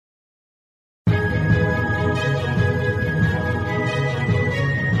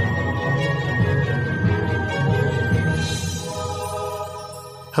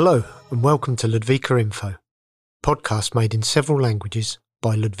Hello and welcome to Ludvikainfo, podcast made in several languages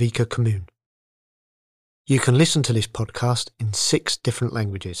by Ludvika kommun. You can listen to this podcast in 6 different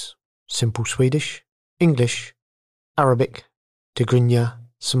languages: Simple Swedish, English, Arabic, Tigrinya,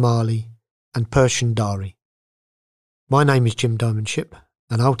 Somali and Persian Dari. My name is Jim Diamond-Shipp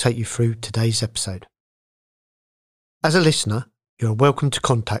and I'll take you through today's episode. As a listener, you are welcome to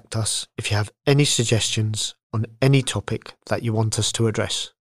contact us if you have any suggestions on any topic that you want us to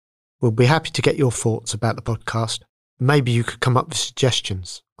address. We'll be happy to get your thoughts about the podcast. Maybe you could come up with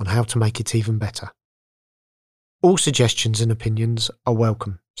suggestions on how to make it even better. All suggestions and opinions are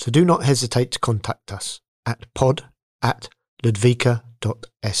welcome, so do not hesitate to contact us at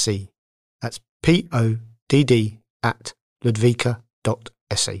pod@ludvika.se. That's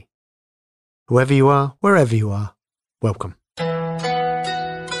PODD@ludvika.se. Whoever you are, wherever you are, welcome.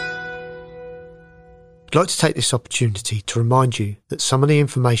 I'd like to take this opportunity to remind you that some of the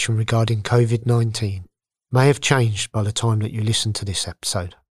information regarding COVID-19 may have changed by the time that you listen to this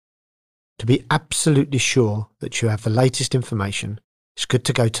episode. To be absolutely sure that you have the latest information, it's good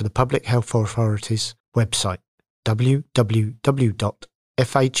to go to the Public Health Authority's website, www.fhm.se.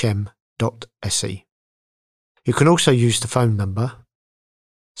 You can also use the phone number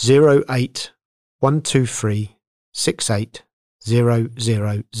 08123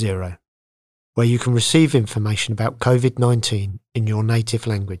 68000, where you can receive information about COVID-19 in your native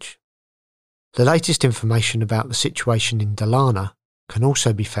language. The latest information about the situation in Dalarna can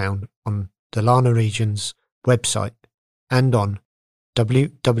also be found on Dalarna Region's website and on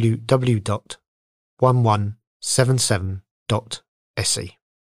www.1177.se.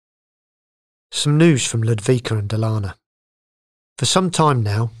 Some news from Ludvika and Dalarna. For some time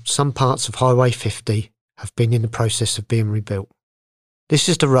now, some parts of Highway 50 have been in the process of being rebuilt. This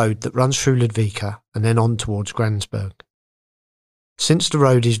is the road that runs through Ludvika and then on towards Grängesberg. Since the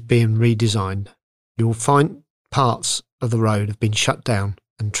road is being redesigned, you will find parts of the road have been shut down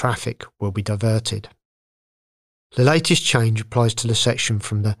and traffic will be diverted. The latest change applies to the section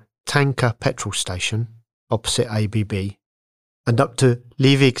from the Tanka petrol station, opposite ABB, and up to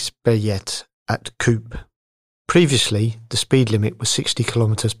Ludvikainfo at Coop. Previously, the speed limit was 60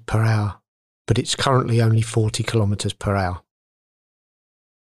 km per hour, but it's currently only 40 km per hour.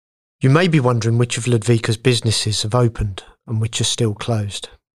 You may be wondering which of Ludvika's businesses have opened and which are still closed.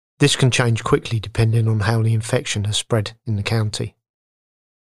 This can change quickly depending on how the infection has spread in the county.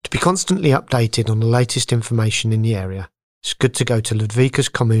 To be constantly updated on the latest information in the area, it's good to go to Ludvika's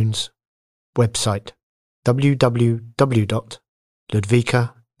Kommun's website,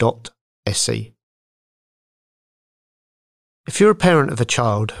 www.ludvika.se. If you're a parent of a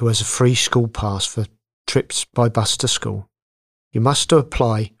child who has a free school pass for trips by bus to school, you must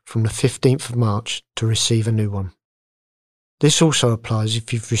apply from the 15th of March to receive a new one. This also applies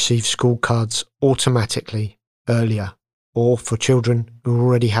if you've received school cards automatically earlier or for children who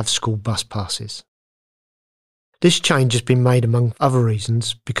already have school bus passes. This change has been made among other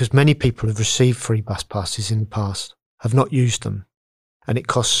reasons because many people have received free bus passes in the past, have not used them, and it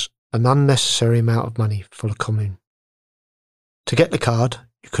costs an unnecessary amount of money for the commune. To get the card,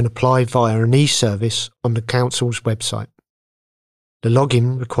 you can apply via an e-service on the council's website. The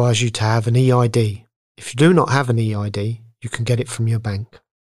login requires you to have an EID. If you do not have an EID, you can get it from your bank.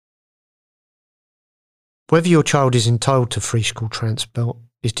 Whether your child is entitled to free school transport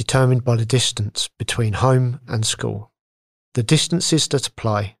is determined by the distance between home and school. The distances that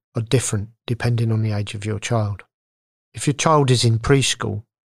apply are different depending on the age of your child. If your child is in preschool,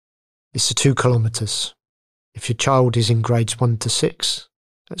 it's 2 kilometres. If your child is in grades 1 to 6,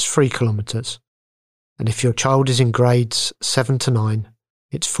 that's 3 kilometres. And if your child is in grades 7 to 9,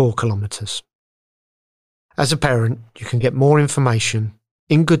 it's 4 kilometres. As a parent, you can get more information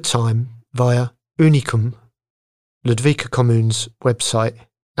in good time via Unicum, Ludvika Kommun's website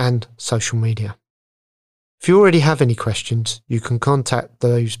and social media. If you already have any questions, you can contact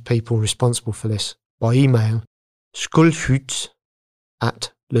those people responsible for this by email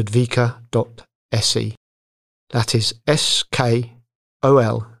schoolchildren@ludvika.se. That is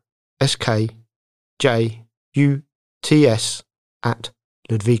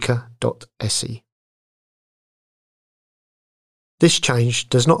SKOLSKJUTS@ludvika.se. This change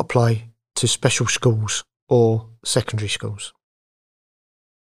does not apply to special schools or secondary schools.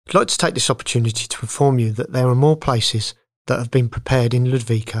 I'd like to take this opportunity to inform you that there are more places that have been prepared in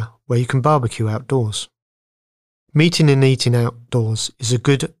Ludvika where you can barbecue outdoors. Meeting and eating outdoors is a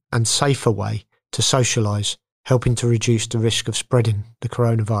good and safer way to socialise, helping to reduce the risk of spreading the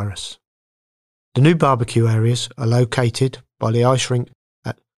coronavirus. The new barbecue areas are located by the ice rink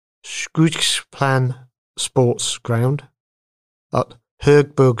at schoolchildren sports ground, at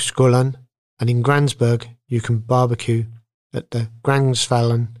Högbergsskolan, and in Grängesberg you can barbecue at the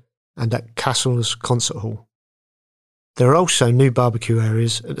Grängesvallen and at Castle's Concert Hall. There are also new barbecue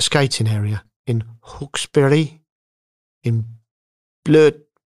areas at the skating area in Högsberg, in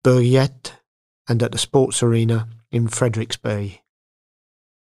Blötberget, and at the sports arena in Fredriksberg.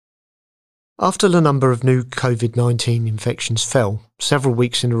 After the number of new COVID-19 infections fell several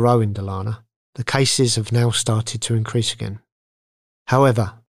weeks in a row in Dalarna, the cases have now started to increase again.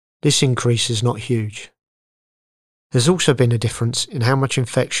 However, this increase is not huge. There's also been a difference in how much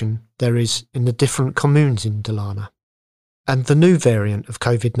infection there is in the different communes in Dalarna. And the new variant of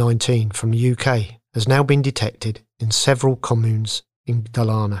COVID-19 from the UK has now been detected in several communes in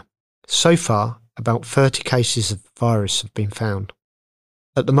Dalarna. So far, about 30 cases of the virus have been found.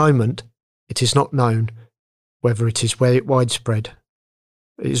 At the moment, it is not known whether it is widespread.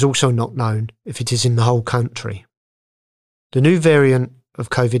 It is also not known if it is in the whole country. The new variant of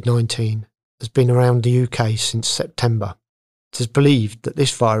COVID-19 has been around the UK since September. It is believed that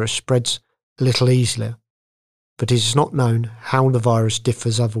this virus spreads a little easier, but it is not known how the virus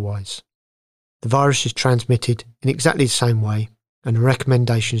differs otherwise. The virus is transmitted in exactly the same way, and the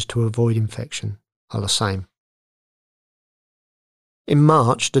recommendations to avoid infection are the same. In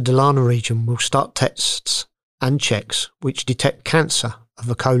March, the Dalarna region will start tests and checks which detect cancer of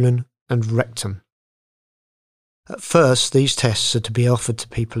the colon and rectum. At first, these tests are to be offered to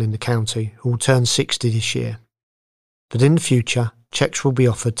people in the county who will turn 60 this year. But in the future, checks will be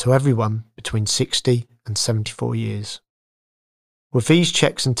offered to everyone between 60 and 74 years. With these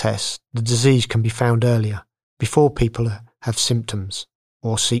checks and tests, the disease can be found earlier, before people have symptoms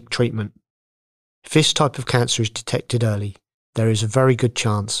or seek treatment. If this type of cancer is detected early, there is a very good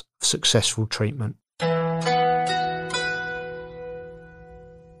chance of successful treatment.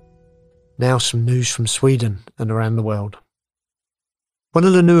 Now some news from Sweden and around the world. One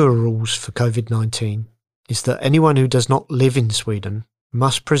of the newer rules for COVID-19 is that anyone who does not live in Sweden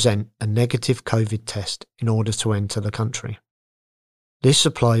must present a negative COVID test in order to enter the country. This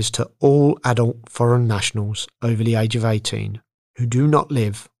applies to all adult foreign nationals over the age of 18 who do not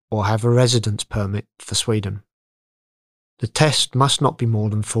live or have a residence permit for Sweden. The test must not be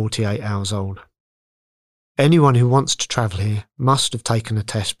more than 48 hours old. Anyone who wants to travel here must have taken a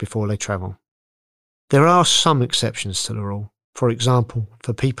test before they travel. There are some exceptions to the rule, for example,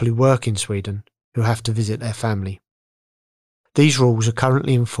 for people who work in Sweden who have to visit their family. These rules are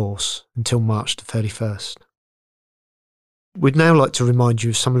currently in force until March the 31st. We'd now like to remind you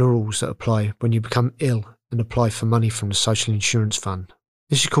of some of the rules that apply when you become ill and apply for money from the Social Insurance Fund.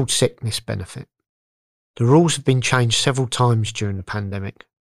 This is called sickness benefit. The rules have been changed several times during the pandemic,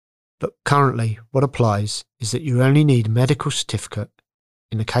 but currently what applies is that you only need a medical certificate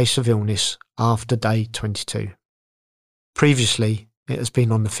in the case of illness after day 22. Previously, it has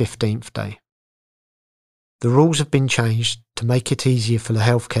been on the 15th day. The rules have been changed to make it easier for the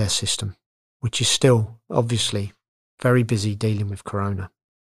healthcare system, which is still, obviously, very busy dealing with corona.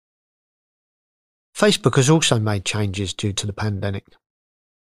 Facebook has also made changes due to the pandemic.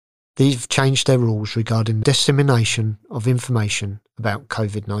 They've changed their rules regarding the dissemination of information about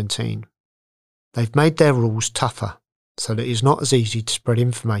COVID-19. They've made their rules tougher so that it is not as easy to spread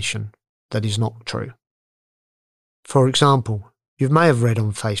information that is not true. For example, you may have read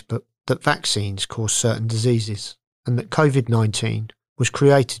on Facebook that vaccines cause certain diseases and that COVID-19 was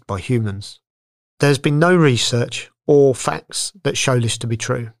created by humans. There's been no research or facts that show this to be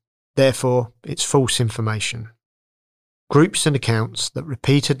true. Therefore, it's false information. Groups and accounts that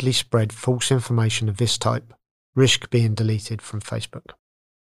repeatedly spread false information of this type risk being deleted from Facebook.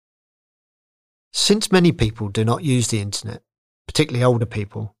 Since many people do not use the internet, particularly older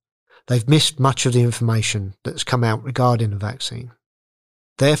people, they've missed much of the information that's come out regarding the vaccine.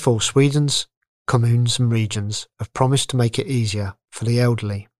 Therefore, Sweden's communes and regions have promised to make it easier for the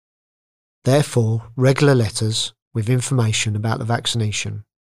elderly. Therefore, regular letters with information about the vaccination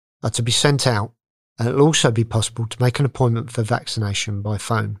are to be sent out, and it will also be possible to make an appointment for vaccination by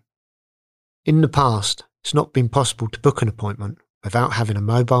phone. In the past, it's not been possible to book an appointment without having a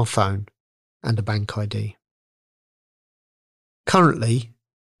mobile phone and a bank ID. Currently,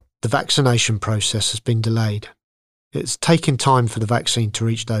 the vaccination process has been delayed. It's taken time for the vaccine to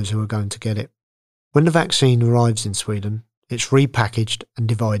reach those who are going to get it. When the vaccine arrives in Sweden, it's repackaged and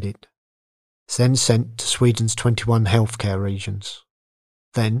divided. It's then sent to Sweden's 21 healthcare regions.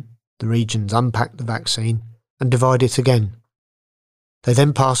 Then, the regions unpack the vaccine and divide it again. They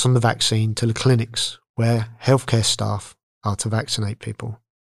then pass on the vaccine to the clinics where healthcare staff are to vaccinate people.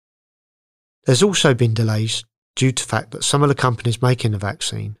 There's also been delays due to the fact that some of the companies making the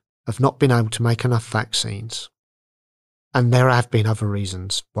vaccine have not been able to make enough vaccines. and there have been other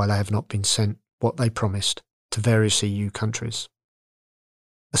reasons why they have not been sent what they promised to various EU countries.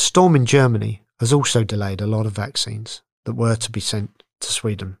 A storm in Germany has also delayed a lot of vaccines that were to be sent to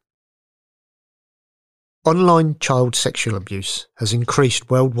Sweden. Online child sexual abuse has increased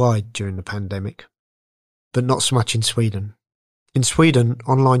worldwide during the pandemic, but not so much in Sweden. In Sweden,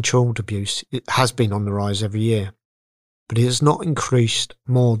 online child abuse has been on the rise every year, but it has not increased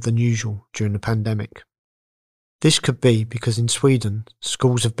more than usual during the pandemic. This could be because in Sweden,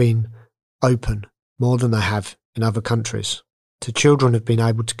 schools have been open more than they have in other countries, so children have been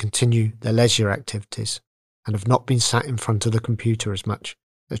able to continue their leisure activities and have not been sat in front of the computer as much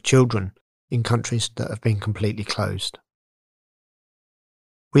as children in countries that have been completely closed.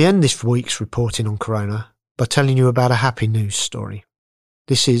 We end this week's reporting on Corona by telling you about a happy news story.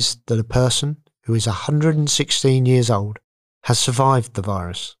 This is that a person who is 116 years old has survived the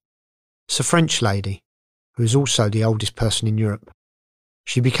virus. It's a French lady who is also the oldest person in Europe.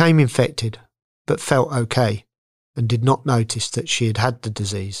 She became infected but felt okay and did not notice that she had had the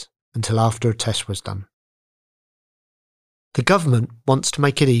disease until after a test was done. The government wants to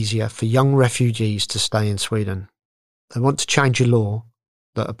make it easier for young refugees to stay in Sweden. They want to change a law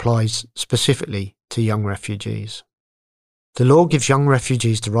that applies specifically to young refugees. The law gives young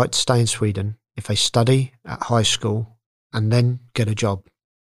refugees the right to stay in Sweden if they study at high school and then get a job.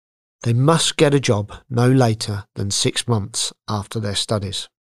 They must get a job no later than 6 months after their studies.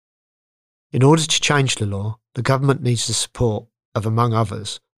 In order to change the law, the government needs the support of, among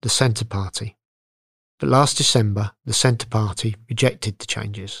others, the Centre Party. But last December, the Centre Party rejected the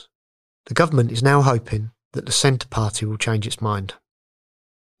changes. The government is now hoping that the Centre Party will change its mind.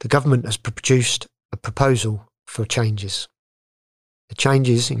 The government has produced a proposal for changes. The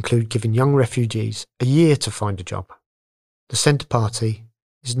changes include giving young refugees a year to find a job. The Centre Party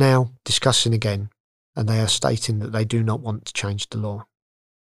is now discussing again, and they are stating that they do not want to change the law.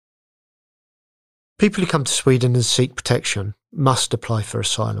 People who come to Sweden and seek protection must apply for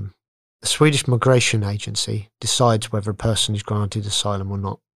asylum. The Swedish Migration Agency decides whether a person is granted asylum or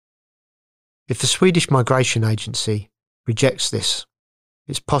not. If the Swedish Migration Agency rejects this,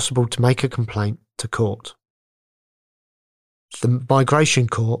 it's possible to make a complaint to court. The Migration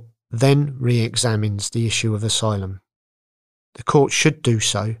Court then re-examines the issue of asylum. The court should do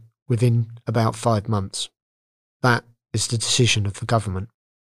so within about 5 months. That is the decision of the government.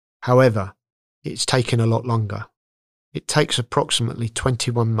 However, it's taken a lot longer. It takes approximately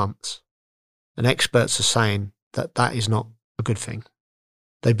 21 months, and experts are saying that that is not a good thing.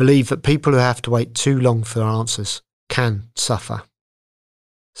 They believe that people who have to wait too long for their answers can suffer.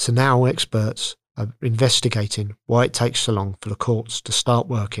 So now experts are investigating why it takes so long for the courts to start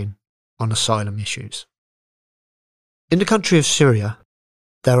working on asylum issues. In the country of Syria,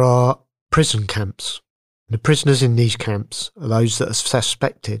 there are prison camps. The prisoners in these camps are those that are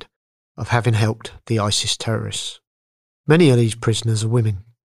suspected of having helped the ISIS terrorists. Many of these prisoners are women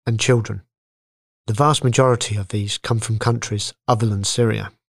and children. The vast majority of these come from countries other than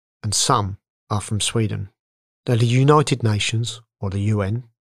Syria, and some are from Sweden. Now, the United Nations, or the UN,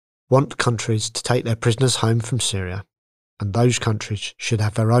 want countries to take their prisoners home from Syria, and those countries should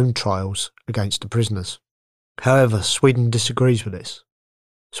have their own trials against the prisoners. However, Sweden disagrees with this.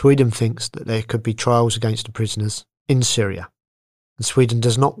 Sweden thinks that there could be trials against the prisoners in Syria, and Sweden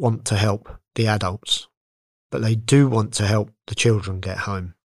does not want to help the adults, but they do want to help the children get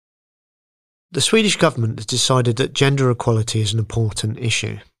home. The Swedish government has decided that gender equality is an important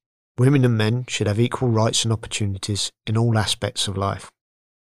issue. Women and men should have equal rights and opportunities in all aspects of life.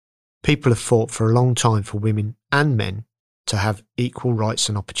 People have fought for a long time for women and men to have equal rights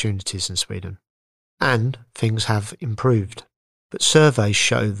and opportunities in Sweden, and things have improved. But surveys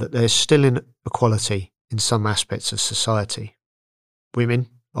show that there is still inequality in some aspects of society. Women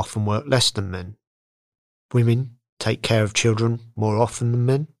often work less than men. Women take care of children more often than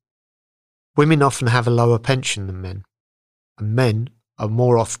men. Women often have a lower pension than men, and men are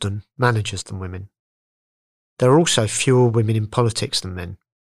more often managers than women. There are also fewer women in politics than men,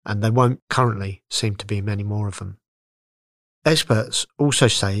 and there won't currently seem to be many more of them. Experts also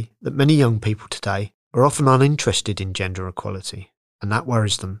say that many young people today are often uninterested in gender equality, and that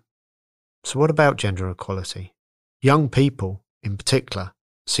worries them. So what about gender equality? Young people, in particular,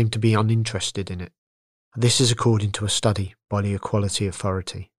 seem to be uninterested in it. This is according to a study by the Equality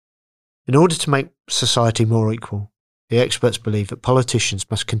Authority. In order to make society more equal, the experts believe that politicians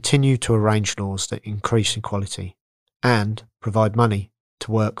must continue to arrange laws that increase equality and provide money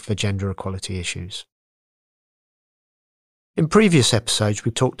to work for gender equality issues. In previous episodes,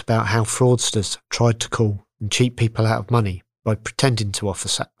 we talked about how fraudsters tried to call and cheat people out of money by pretending to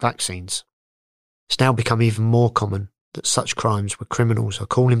offer vaccines. It's now become even more common that such crimes where criminals are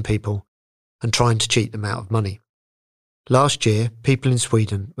calling people and trying to cheat them out of money. Last year, people in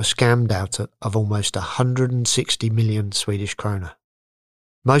Sweden were scammed out of almost 160 million Swedish krona.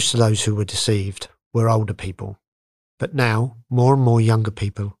 Most of those who were deceived were older people, but now more and more younger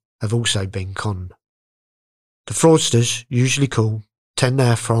people have also been conned. The fraudsters usually pretend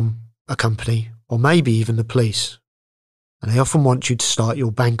they're from a company or maybe even the police, and they often want you to start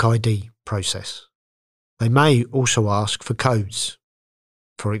your bank ID process. They may also ask for codes,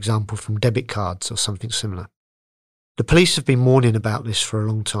 for example from debit cards or something similar. The police have been warning about this for a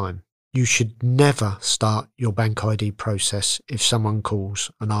long time. You should never start your bank ID process if someone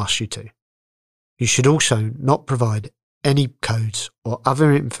calls and asks you to. You should also not provide any codes or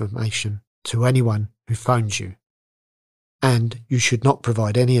other information to anyone who phones you. And you should not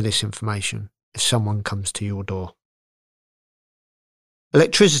provide any of this information if someone comes to your door.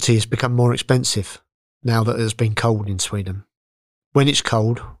 Electricity has become more expensive now that it has been cold in Sweden. When it's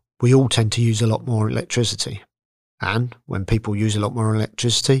cold, we all tend to use a lot more electricity. And when people use a lot more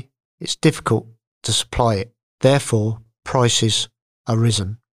electricity, it's difficult to supply it. Therefore, prices are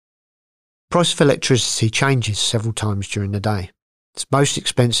risen. Price of electricity changes several times during the day. It's most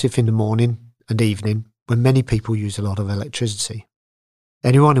expensive in the morning and evening when many people use a lot of electricity.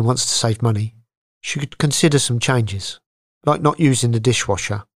 Anyone who wants to save money should consider some changes, like not using the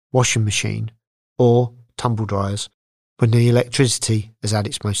dishwasher, washing machine, or tumble dryers when the electricity is at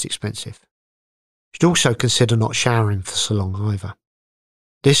its most expensive. You should also consider not showering for so long either.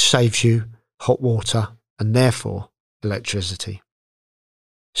 This saves you hot water and therefore electricity.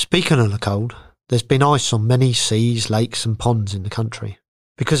 Speaking of the cold, there's been ice on many seas, lakes and ponds in the country.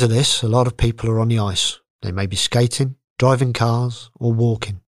 Because of this, a lot of people are on the ice. They may be skating, driving cars or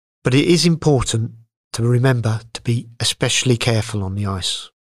walking. But it is important to remember to be especially careful on the ice.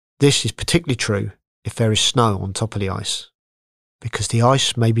 This is particularly true if there is snow on top of the ice, because the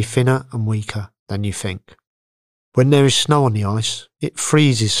ice may be thinner and weaker than you think. When there is snow on the ice, it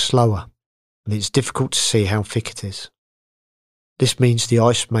freezes slower and it's difficult to see how thick it is. This means the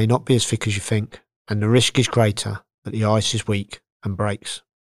ice may not be as thick as you think, and the risk is greater that the ice is weak and breaks.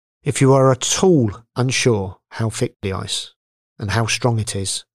 If you are at all unsure how thick the ice and how strong it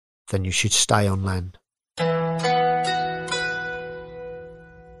is, then you should stay on land.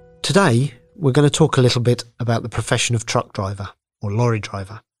 Today, we're going to talk a little bit about the profession of truck driver or lorry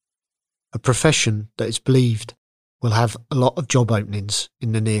driver, a profession that is believed will have a lot of job openings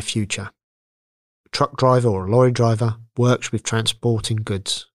in the near future. A truck driver or a lorry driver works with transporting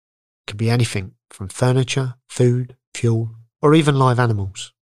goods. It can be anything from furniture, food, fuel, or even live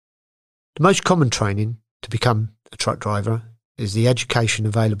animals. The most common training to become a truck driver is the education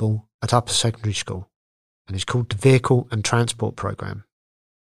available at upper secondary school and is called the Vehicle and Transport Programme.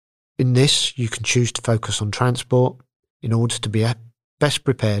 In this, you can choose to focus on transport in order to be best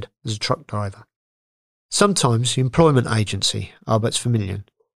prepared as a truck driver. Sometimes the employment agency, Arbetsmarknads,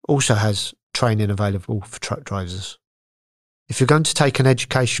 also has training available for truck drivers. If you're going to take an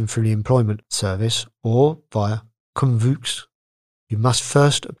education through the employment service or via komvux, you must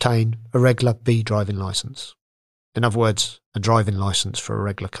first obtain a regular B driving licence. In other words, a driving licence for a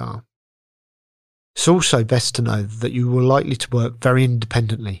regular car. It's also best to know that you are likely to work very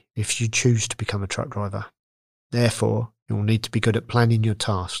independently if you choose to become a truck driver. Therefore, you will need to be good at planning your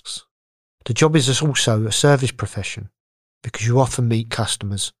tasks. The job is also a service profession because you often meet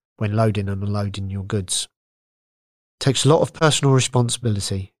customers when loading and unloading your goods. It takes a lot of personal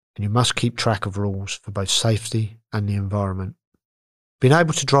responsibility and you must keep track of rules for both safety and the environment. Being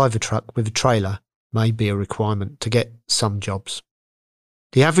able to drive a truck with a trailer may be a requirement to get some jobs.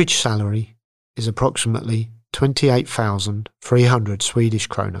 The average salary is approximately 28,300 Swedish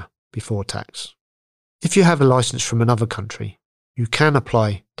krona before tax. If you have a licence from another country, you can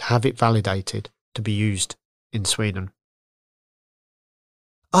apply to have it validated to be used in Sweden.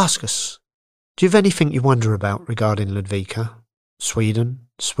 Ask us, do you have anything you wonder about regarding Ludvika, Sweden,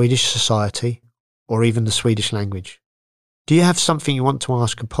 Swedish society, or even the Swedish language? Do you have something you want to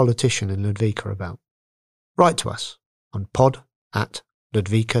ask a politician in Ludvika about? Write to us on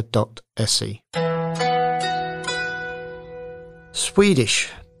pod@ludvika.se. Swedish.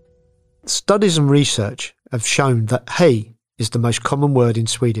 Studies and research have shown that hej is the most common word in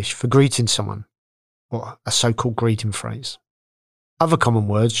Swedish for greeting someone, or a so-called greeting phrase. Other common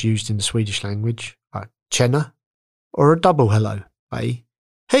words used in the Swedish language are tjena, or a double hello, i.e.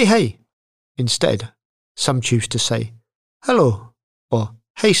 hey hey. Instead, some choose to say hello or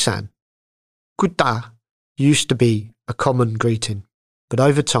hejsan. Goddag used to be a common greeting, but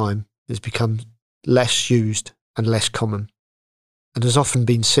over time has become less used and less common, and has often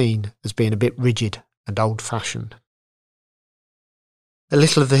been seen as being a bit rigid and old-fashioned. A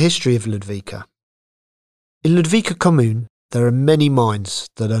little of the history of Ludvika. In Ludvika kommun, there are many mines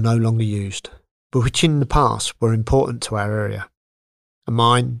that are no longer used, but which in the past were important to our area. A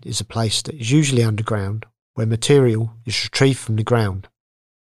mine is a place that is usually underground, where material is retrieved from the ground.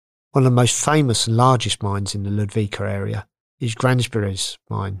 One of the most famous and largest mines in the Ludvika area is Grängesberg's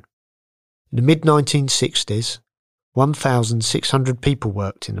mine. In the mid-1960s, 1,600 people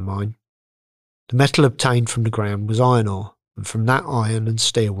worked in the mine. The metal obtained from the ground was iron ore, and from that iron and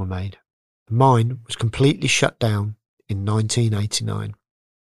steel were made. The mine was completely shut down in 1989.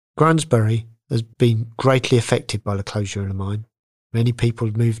 Grängesberg has been greatly affected by the closure of the mine. Many people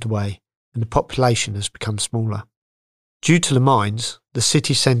have moved away, and the population has become smaller. Due to the mines, the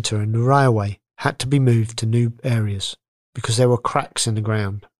city centre and the railway had to be moved to new areas because there were cracks in the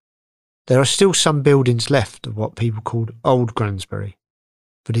ground. There are still some buildings left of what people called Old Grängesberg,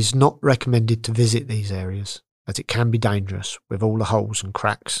 but it is not recommended to visit these areas as it can be dangerous with all the holes and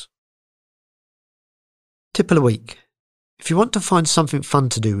cracks. Tip of the week. If you want to find something fun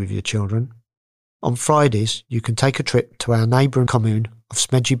to do with your children, on Fridays you can take a trip to our neighbouring commune of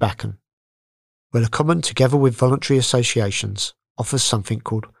Smedjebacken, where the common, together with voluntary associations, offers something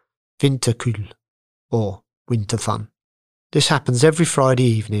called vinterkul, or winter fun. This happens every Friday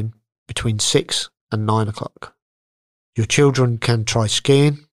evening between 6 and 9 o'clock. Your children can try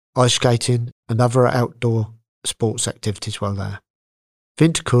skiing, ice skating and other outdoor sports activities while there.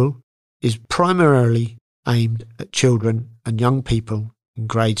 Vinterkul is primarily aimed at children and young people in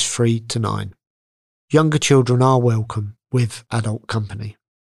grades 3 to 9. Younger children are welcome with adult company.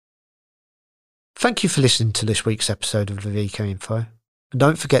 Thank you for listening to this week's episode of Ludvikainfo, and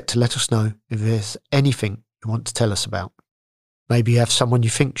don't forget to let us know if there's anything you want to tell us about. Maybe you have someone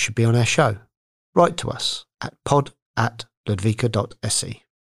you think should be on our show. Write to us at pod@ludvika.se.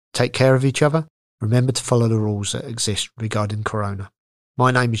 Take care of each other. Remember to follow the rules that exist regarding Corona. My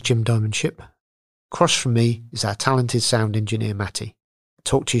name is Diamond-Shipp. Across from me is our talented sound engineer Matti.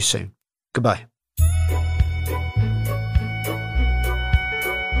 Talk to you soon. Goodbye.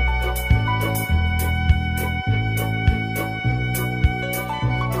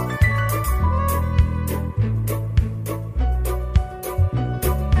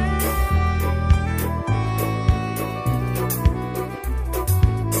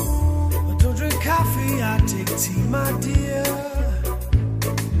 Tea, my dear,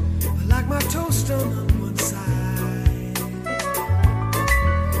 I like my toast on one side.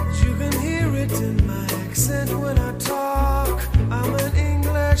 You can hear it in my accent when I talk. I'm an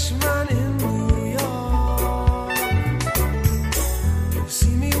Englishman in New York. You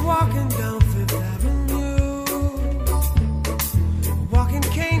see me walking down Fifth Avenue, a walking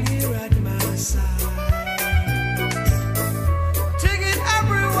cane here at my side. Take it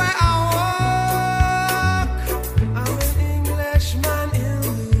everywhere I walk. I'm an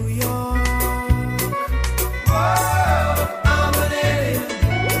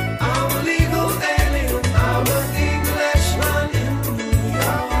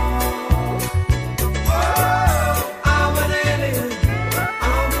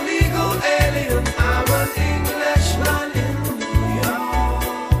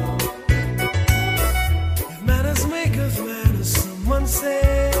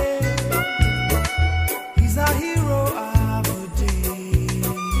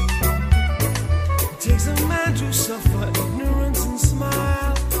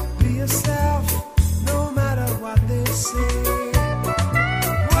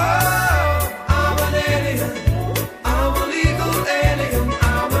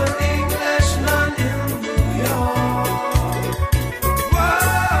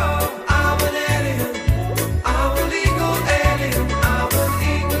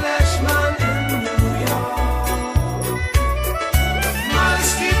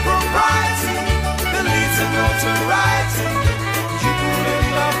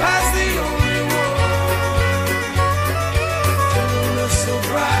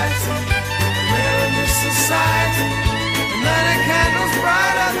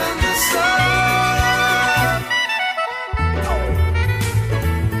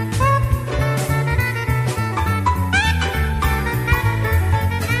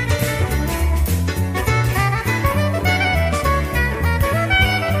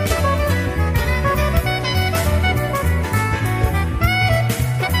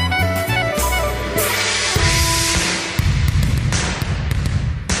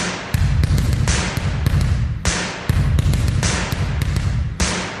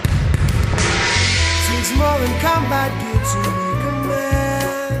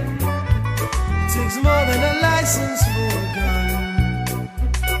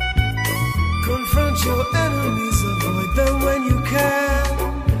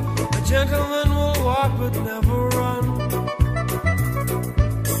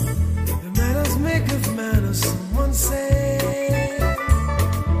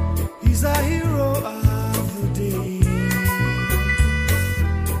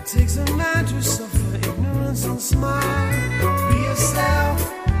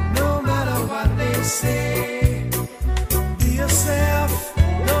say